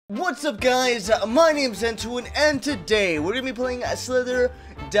What's up, guys? My name's Entoan, and today we're gonna be playing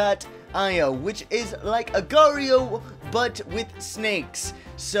Slither.io, which is like Agario, but with snakes.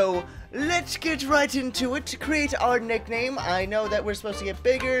 So let's get right into it to create our nickname. I know that we're supposed to get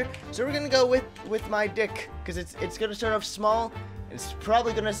bigger, so we're gonna go with my dick, because it's gonna start off small. It's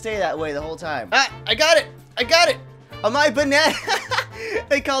probably gonna stay that way the whole time. Ah, I got it! I got it! My banana!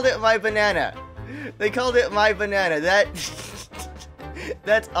 They called it my banana. They called it my banana.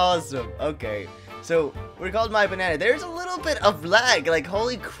 That's awesome. Okay, so we're called my banana. There's a little bit of lag. Like,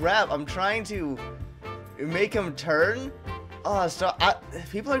 holy crap! I'm trying to make him turn. Oh, so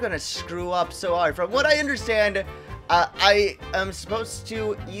people are gonna screw up so hard. From what I understand, I am supposed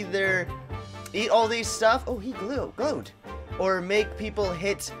to either eat all these stuff. Oh, he glowed, or make people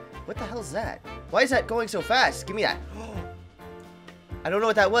hit. What the hell's that? Why is that going so fast? Give me that. I don't know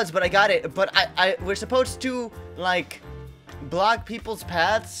what that was, but I got it. But we're supposed to, like, block people's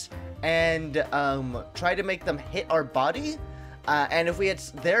paths and try to make them hit our body, and if we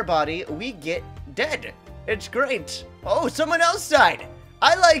hit their body, we get dead. It's great. Oh, someone else died.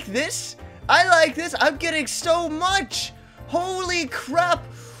 I like this. I like this. I'm getting so much. Holy crap.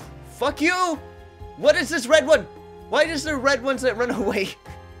 Fuck you. What is this red one? Why does the red ones that run away?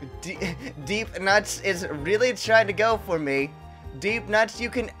 Deep Nuts is really trying to go for me. Deep Nuts, you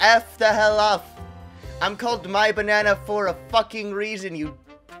can F the hell off. I'm called My Banana for a fucking reason, you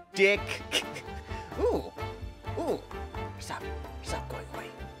dick. Ooh. Ooh. Stop going away.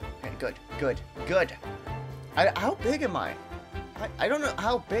 Okay, good. How big am I? I don't know.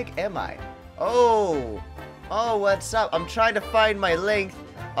 How big am I? Oh, what's up? I'm trying to find my length.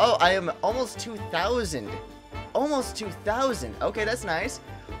 Oh, I am almost 2,000. Almost 2,000. Okay, that's nice.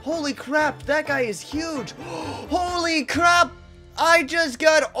 Holy crap, that guy is huge. Holy crap, I just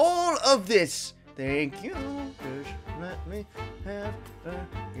got all of this. Thank you, just let me have,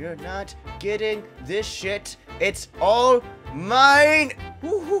 you're not getting this shit, it's all mine.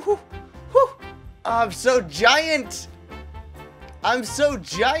 Woo. I'm so giant. I'm so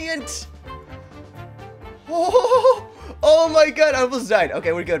giant. Oh my god, I almost died.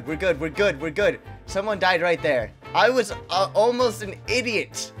 Okay, we're good. Someone died right there. I was almost an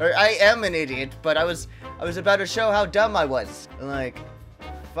idiot, or I am an idiot, but I was about to show how dumb I was. Like,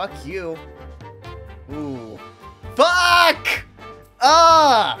 fuck you. Ooh. Fuck!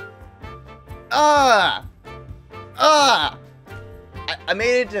 I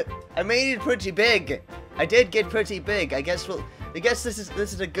made it pretty big. I did get pretty big. I guess this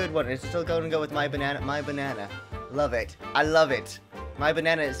is a good one. It's still going to go with my banana. My banana. Love it. I love it. My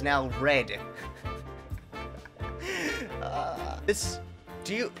banana is now red.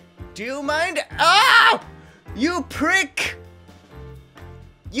 Do you mind? Ah! You prick!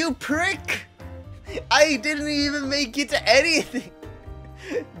 You prick! I didn't even make it to anything.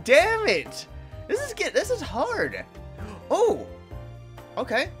 Damn it! This is hard. Oh,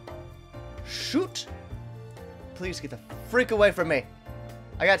 okay. Shoot! Please get the freak away from me.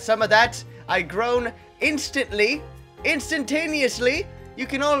 I got some of that. I grown instantaneously. You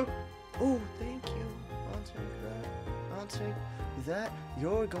can all. Oh, thank you. I'll take that.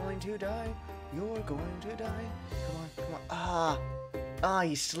 You're going to die. You're going to die. Come on. Ah,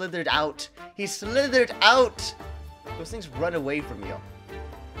 he slithered out. He slithered out. Those things run away from you.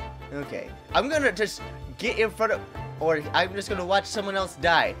 Okay. I'm gonna just get in front of, or I'm just gonna watch someone else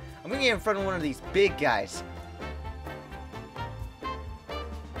die. I'm gonna get in front of one of these big guys.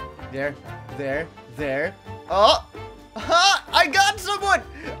 There. Oh! Ha! I got someone!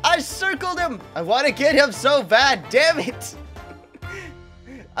 I circled him! I want to get him so bad. Damn it!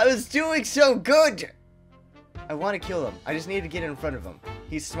 I was doing so good. I want to kill him. I just need to get in front of him.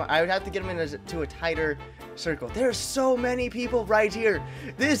 He's smart. I would have to get him into a tighter circle. There's so many people right here.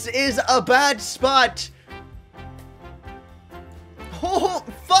 This is a bad spot. Oh,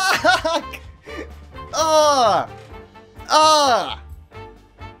 fuck!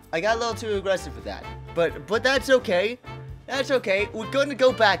 I got a little too aggressive with that. But that's okay. That's okay. We're going to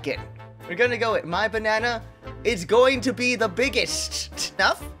go back in. We're going to go in. My banana is going to be the biggest.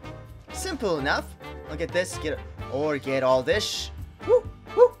 Enough? Simple enough. Look at this. Get all this. Woo.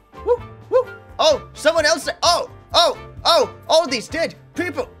 Oh, someone else. All these dead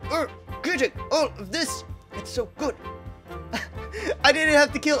people are getting all of this. It's so good. I didn't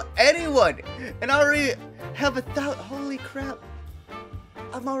have to kill anyone, and I already have 1,000. Holy crap!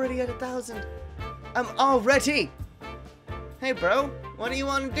 I'm already at 1,000. I'm already. Hey, bro. What do you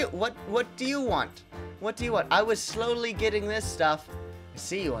want to do? What do you want? What do you want? I was slowly getting this stuff. I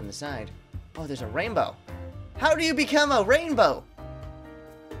see you on the side. Oh, there's a rainbow. How do you become a rainbow?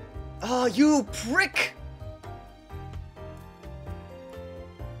 Oh, you prick!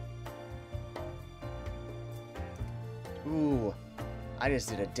 Ooh, I just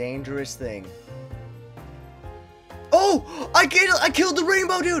did a dangerous thing. Oh, I killed the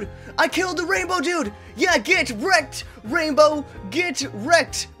rainbow dude. I killed the rainbow dude. Yeah, get wrecked, rainbow. Get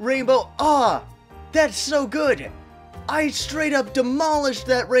wrecked, rainbow. Ah, that's so good. I straight up demolished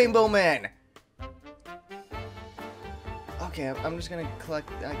that rainbow man. Okay, I'm just gonna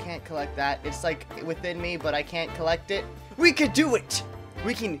collect. I can't collect that. It's like within me, but I can't collect it. We can do it.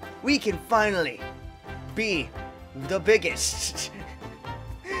 We can finally be the biggest.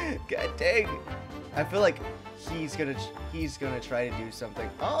 God dang. I feel like he's gonna try to do something.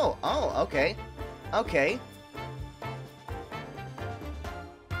 Oh, okay. Okay.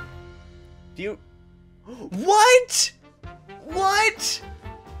 Do you... What? What?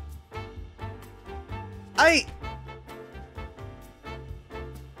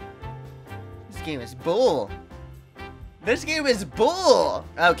 This game is bull. This game is bull.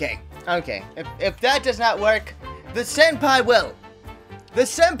 Okay. Okay. If that does not work, the senpai will. The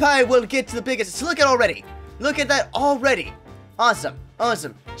senpai will get to the biggest. So look at already. Look at that already. Awesome.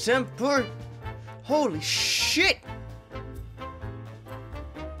 Awesome. Senpai. Holy shit.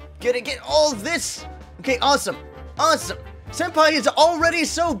 Gonna get all this. Okay, awesome. Awesome. Senpai is already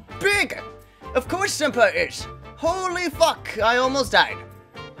so big. Of course Senpai is. Holy fuck. I almost died.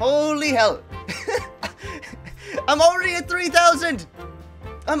 Holy hell. I'm already at 3,000.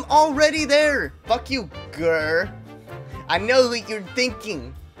 I'm already there. Fuck you, grr. I know what you're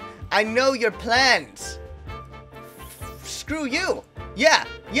thinking. I know your plans. Screw you. Yeah.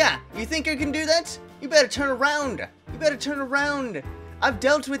 You think you can do that? You better turn around. You better turn around. I've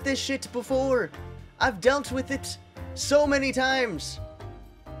dealt with this shit before. I've dealt with it so many times.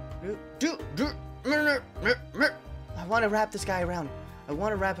 I want to wrap this guy around. I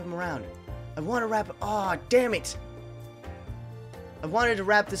want to wrap him around. I want to wrap him. Oh, damn it. I wanted to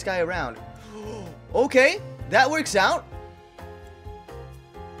wrap this guy around. Okay, that works out.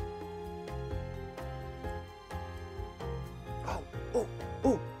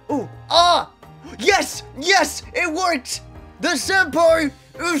 Oh. Ah! Yes! Yes! It worked! The senpai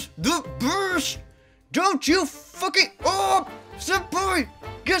is the best! Don't you fucking... Oh! Senpai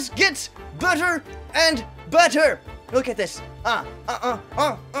just gets better and better! Look at this.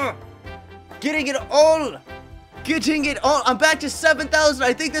 Getting it all. Getting it all. I'm back to 7,000.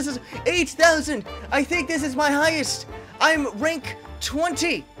 I think this is 8,000. I think this is my highest. I'm rank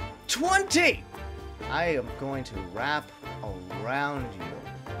 20. 20. I am going to wrap around you.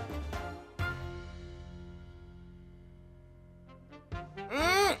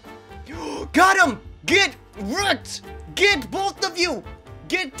 Got him! Get wrecked! Get both of you!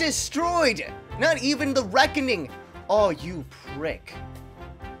 Get destroyed! Not even the reckoning. Oh, you prick.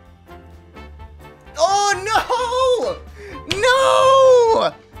 Oh, no!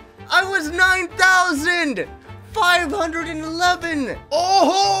 No! I was 9,511!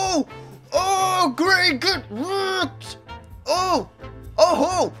 Oh! Oh, great! Get wrecked! Oh!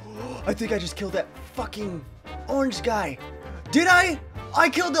 Oh! I think I just killed that fucking orange guy. Did I? I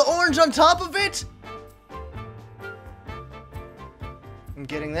killed the orange on top of it? I'm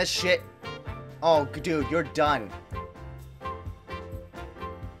getting this shit. Oh, dude, you're done.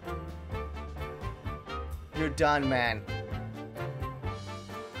 You're done, man.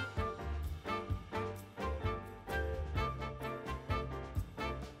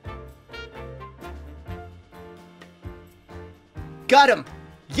 Got him!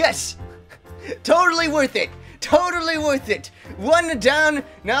 Yes! Totally worth it! Totally worth it! One down,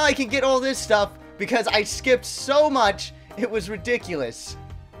 now I can get all this stuff because I skipped so much, it was ridiculous.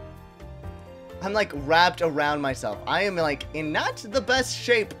 I'm like wrapped around myself. I am like in not the best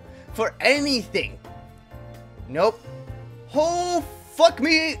shape for anything. Nope. Oh, fuck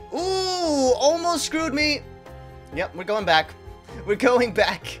me. Ooh, almost screwed me. Yep, we're going back. We're going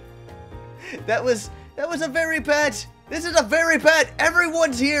back. That was a very bad. This is a very bad.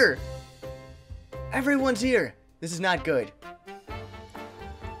 Everyone's here. Everyone's here. This is not good.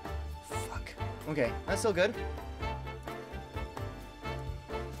 Fuck. Okay, that's still good.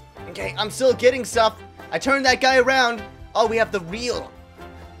 Okay, I'm still getting stuff. I turned that guy around. Oh, we have the reel.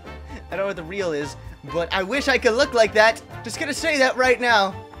 I don't know what the reel is, but I wish I could look like that. Just gonna say that right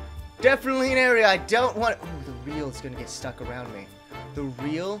now. Definitely an area I don't want. Oh, the reel is gonna get stuck around me. The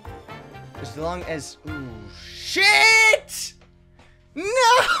reel, as long as. Ooh, shit! No!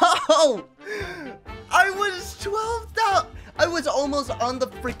 I was 12,000. I was almost on the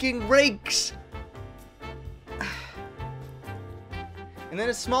freaking ranks. And then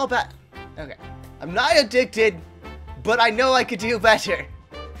a small bat. Okay. I'm not addicted, but I know I could do better.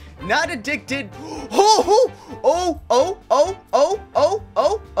 Not addicted. Oh.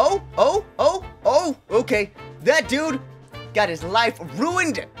 Okay. That dude got his life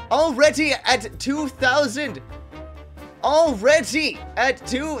ruined. Already at 2,000. Already at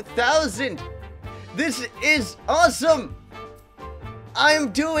 2,000. This is awesome.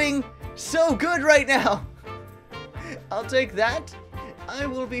 I'm doing so good right now. I'll take that. I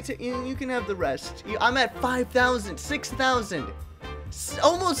will be you can have the rest. I'm at 5,000, 6,000.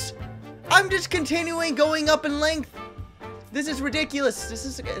 Almost. I'm just continuing going up in length. This is ridiculous.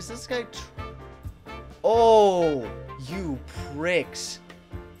 Is this guy? Oh, you pricks.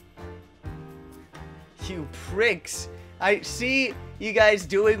 You pricks. I see you guys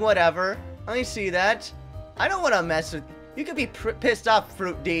doing whatever. I see that. I don't want to mess with. You could be pissed off,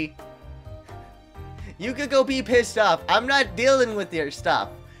 Fruit D. You could go be pissed off. I'm not dealing with your stuff.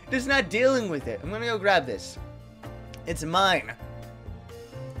 Just not dealing with it. I'm gonna go grab this. It's mine.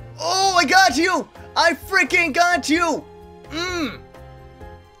 Oh, I got you! I freaking got you! Mmm!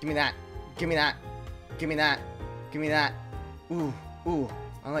 Give me that. Give me that. Give me that. Give me that. Ooh, ooh.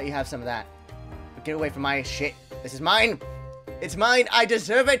 I'll let you have some of that. But get away from my shit. This is mine. It's mine. I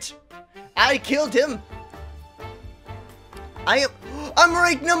deserve it. I killed him. I'm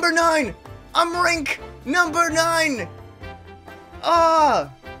rank number 9. I'm rank number 9.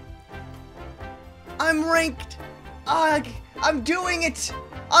 Ah. I'm ranked. I'm doing it.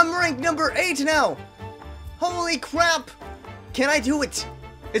 I'm rank number 8 now. Holy crap. Can I do it?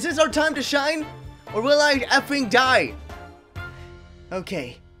 Is this our time to shine? Or will I effing die?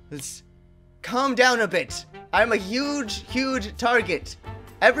 Okay. Let's calm down a bit. I'm a huge, huge target.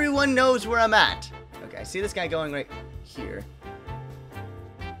 Everyone knows where I'm at. Okay, I see this guy going right here.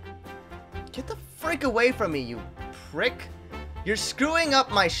 Get the frick away from me, you prick. You're screwing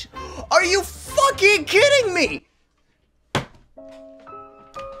up my Are you fucking kidding me?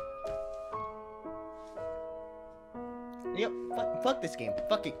 Yep, fuck this game.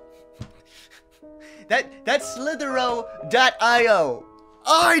 Fuck it. That's Slithero.io.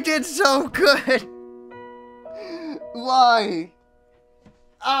 Oh, I did so good. Why?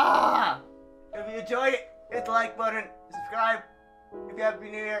 Ah! If you enjoyed it, hit the like button, subscribe. If you haven't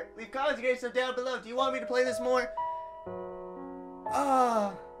been here, leave comments and get stuff down below. Do you want me to play this more?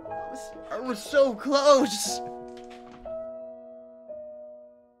 Ah, I was so close.